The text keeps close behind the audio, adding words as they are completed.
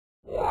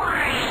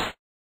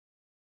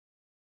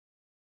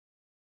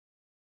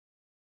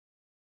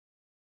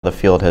The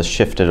field has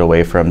shifted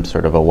away from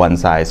sort of a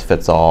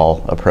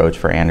one-size-fits-all approach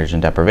for androgen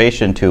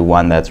deprivation to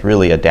one that's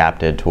really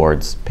adapted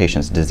towards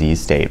patients' disease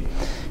state.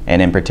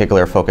 And in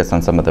particular focused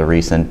on some of the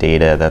recent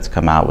data that's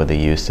come out with the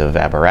use of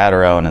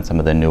abiraterone and some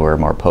of the newer,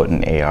 more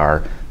potent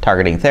AR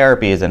targeting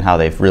therapies and how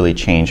they've really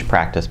changed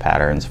practice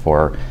patterns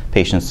for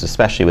patients,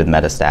 especially with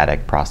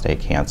metastatic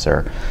prostate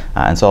cancer.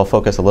 And so I'll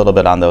focus a little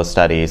bit on those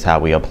studies, how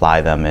we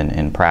apply them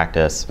in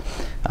practice.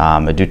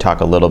 I do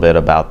talk a little bit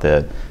about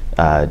the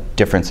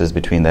differences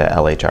between the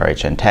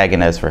LHRH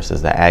antagonists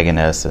versus the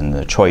agonists and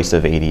the choice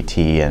of ADT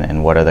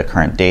and what are the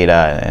current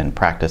data and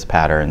practice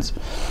patterns.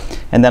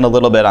 And then a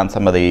little bit on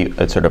some of the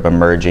sort of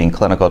emerging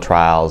clinical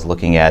trials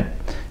looking at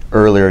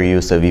earlier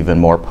use of even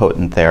more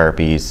potent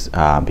therapies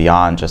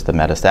beyond just the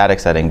metastatic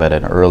setting, but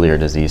an earlier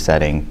disease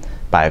setting,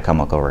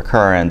 biochemical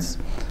recurrence,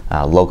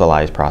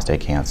 localized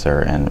prostate cancer,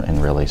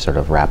 and really sort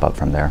of wrap up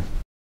from there.